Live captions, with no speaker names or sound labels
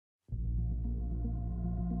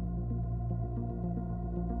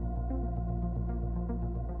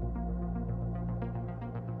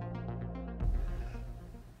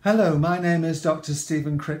Hello, my name is Dr.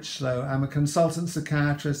 Stephen Critchlow. I'm a consultant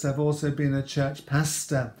psychiatrist. I've also been a church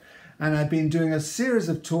pastor, and I've been doing a series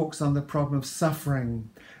of talks on the problem of suffering.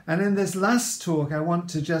 And in this last talk, I want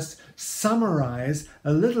to just summarize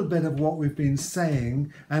a little bit of what we've been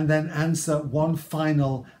saying and then answer one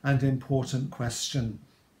final and important question.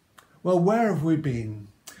 Well, where have we been?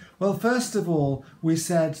 Well, first of all, we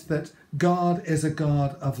said that God is a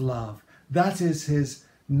God of love. That is his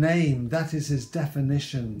name, that is his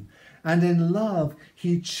definition. And in love,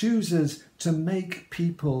 he chooses to make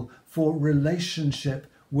people for relationship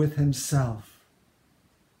with himself.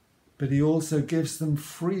 But he also gives them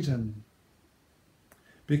freedom,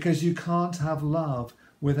 because you can't have love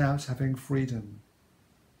without having freedom.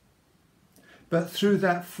 But through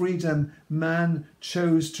that freedom, man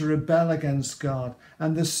chose to rebel against God.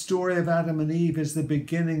 And the story of Adam and Eve is the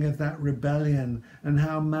beginning of that rebellion and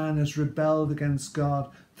how man has rebelled against God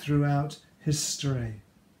throughout history.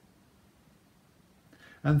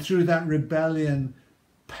 And through that rebellion,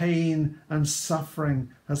 pain and suffering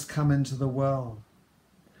has come into the world.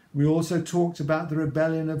 We also talked about the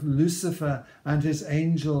rebellion of Lucifer and his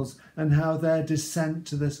angels and how their descent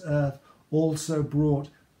to this earth also brought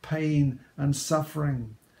pain and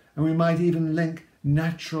suffering. And we might even link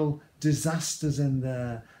natural disasters in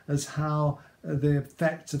there as how the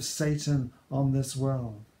effect of Satan on this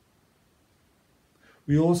world.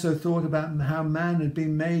 We also thought about how man had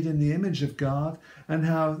been made in the image of God and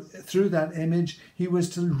how through that image he was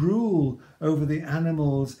to rule over the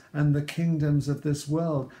animals and the kingdoms of this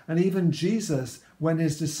world. And even Jesus, when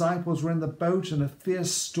his disciples were in the boat and a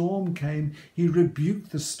fierce storm came, he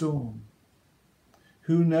rebuked the storm.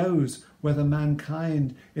 Who knows whether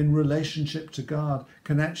mankind in relationship to God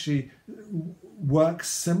can actually work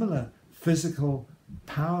similar physical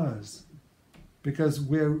powers, because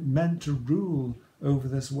we're meant to rule over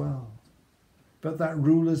this world. But that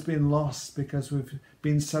rule has been lost because we've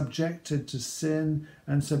been subjected to sin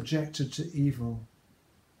and subjected to evil.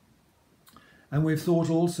 And we've thought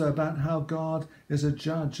also about how God is a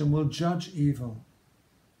judge and will judge evil.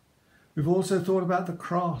 We've also thought about the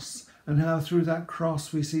cross and how through that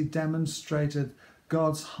cross we see demonstrated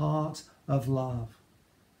God's heart of love.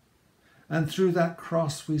 And through that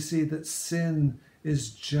cross we see that sin is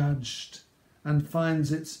judged and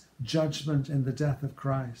finds its judgment in the death of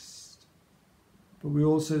Christ. But we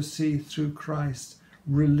also see through Christ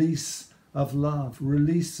release of love,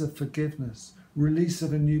 release of forgiveness, release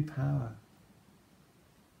of a new power.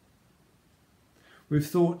 We've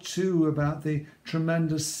thought too about the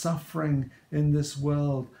tremendous suffering in this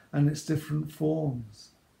world and its different forms.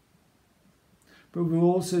 But we've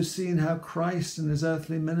also seen how Christ in his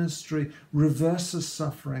earthly ministry reverses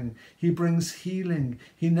suffering. He brings healing.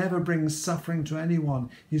 He never brings suffering to anyone.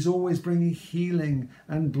 He's always bringing healing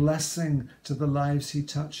and blessing to the lives he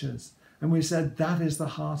touches. And we said that is the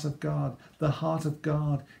heart of God. The heart of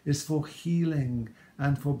God is for healing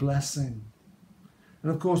and for blessing.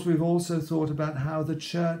 And of course, we've also thought about how the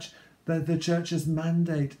church's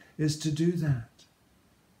mandate is to do that.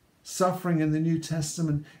 Suffering in the New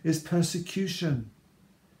Testament is persecution.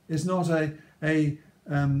 It's not a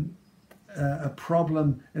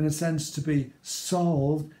problem in a sense to be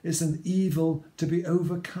solved. It's an evil to be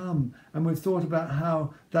overcome. And we've thought about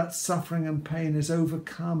how that suffering and pain is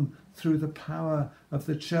overcome through the power of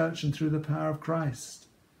the church and through the power of Christ.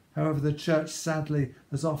 However, the church sadly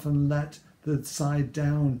has often let the side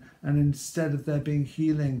down, and instead of there being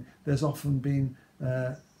healing, there's often been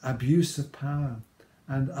abuse of power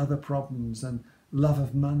and other problems and love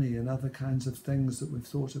of money and other kinds of things that we've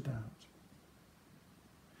thought about.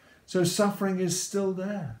 So suffering is still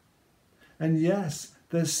there. And yes,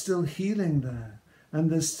 there's still healing there. And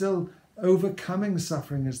there's still overcoming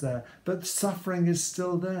suffering is there. But suffering is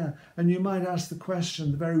still there. And you might ask the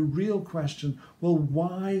question, the very real question, well,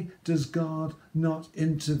 why does God not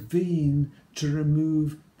intervene to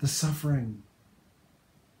remove the suffering?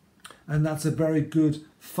 And that's a very good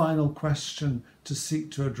final question to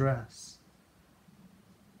seek to address.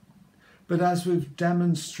 But as we've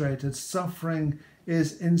demonstrated, suffering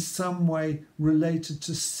is in some way related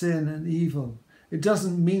to sin and evil. It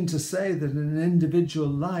doesn't mean to say that in an individual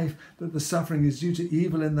life that the suffering is due to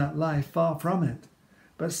evil in that life, far from it.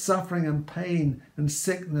 But suffering and pain and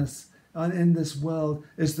sickness in this world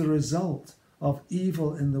is the result of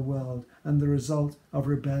evil in the world and the result of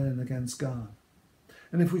rebellion against God.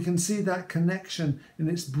 And if we can see that connection in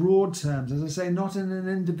its broad terms, as I say, not in an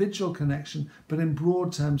individual connection, but in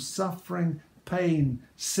broad terms, suffering, pain,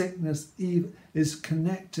 sickness, evil is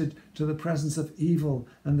connected to the presence of evil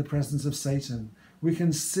and the presence of Satan. we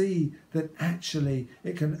can see that actually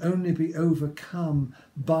it can only be overcome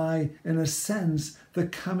by, in a sense, the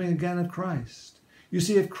coming again of Christ. You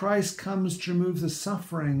see, if Christ comes to remove the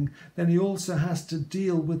suffering, then he also has to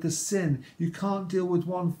deal with the sin. You can't deal with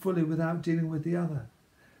one fully without dealing with the other.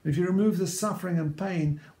 If you remove the suffering and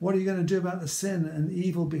pain, what are you going to do about the sin and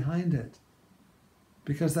evil behind it?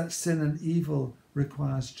 Because that sin and evil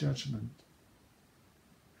requires judgment.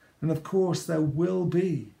 And of course, there will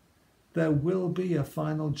be a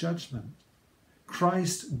final judgment.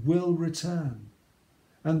 Christ will return,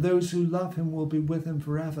 and those who love him will be with him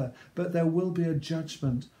forever. But there will be a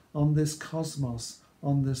judgment on this cosmos,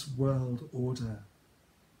 on this world order.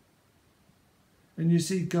 And you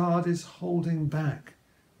see, God is holding back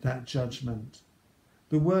that judgment.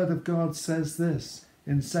 The word of God says this.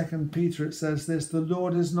 In 2 Peter it says this, "The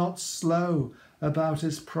Lord is not slow about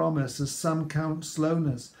his promise, as some count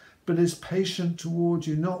slowness, but is patient toward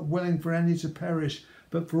you, not willing for any to perish,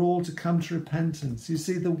 but for all to come to repentance." You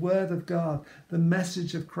see, the word of God, the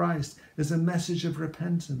message of Christ, is a message of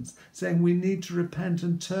repentance, saying we need to repent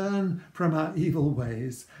and turn from our evil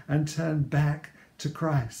ways and turn back to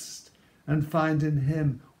Christ and find in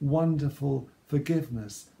him wonderful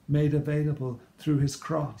forgiveness made available through his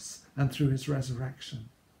cross and through his resurrection.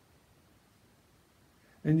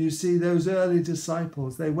 And you see, those early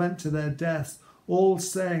disciples, they went to their deaths all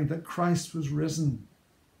saying that Christ was risen.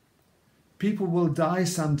 People will die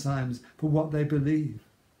sometimes for what they believe,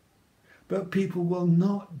 but people will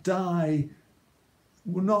not die,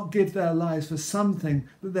 will not give their lives for something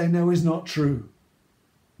that they know is not true.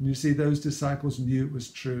 And you see, those disciples knew it was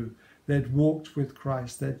true. They'd walked with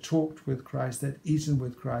Christ, they'd talked with Christ, they'd eaten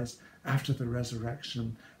with Christ after the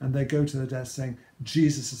resurrection, and they go to the death saying,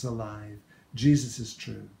 Jesus is alive, Jesus is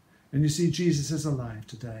true. And you see, Jesus is alive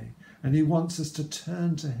today, and he wants us to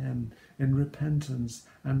turn to him in repentance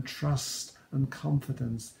and trust and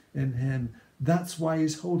confidence in him. That's why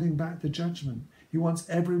he's holding back the judgment. He wants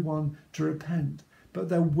everyone to repent, but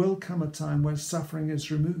there will come a time when suffering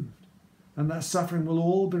is removed. And that suffering will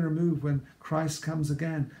all be removed when Christ comes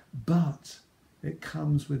again. But it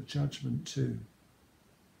comes with judgment too.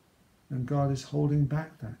 And God is holding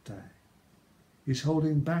back that day. He's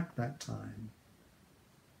holding back that time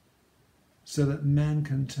so that men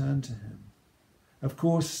can turn to him. Of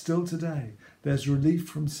course, still today, there's relief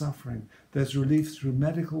from suffering. There's relief through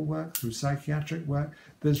medical work, through psychiatric work.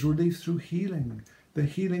 There's relief through healing. The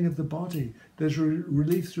healing of the body. There's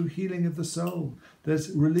relief through healing of the soul. There's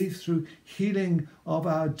relief through healing of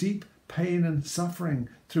our deep pain and suffering,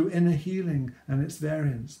 through inner healing and its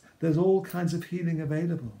variants. There's all kinds of healing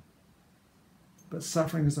available. But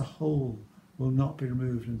suffering as a whole will not be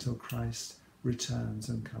removed until Christ returns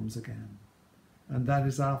and comes again. And that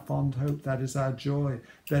is our fond hope, that is our joy,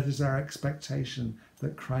 that is our expectation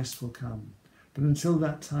that Christ will come. But until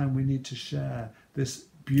that time, we need to share this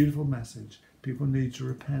beautiful message. People need to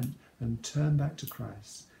repent and turn back to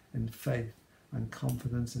Christ in faith and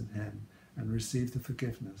confidence in him and receive the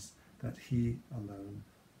forgiveness that he alone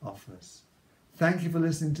offers. Thank you for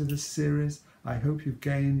listening to this series. I hope you've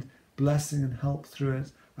gained blessing and help through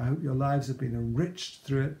it. I hope your lives have been enriched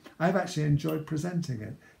through it. I've actually enjoyed presenting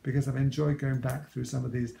it because I've enjoyed going back through some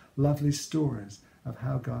of these lovely stories of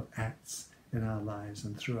how God acts in our lives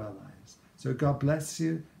and through our lives. So God bless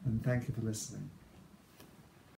you, and thank you for listening.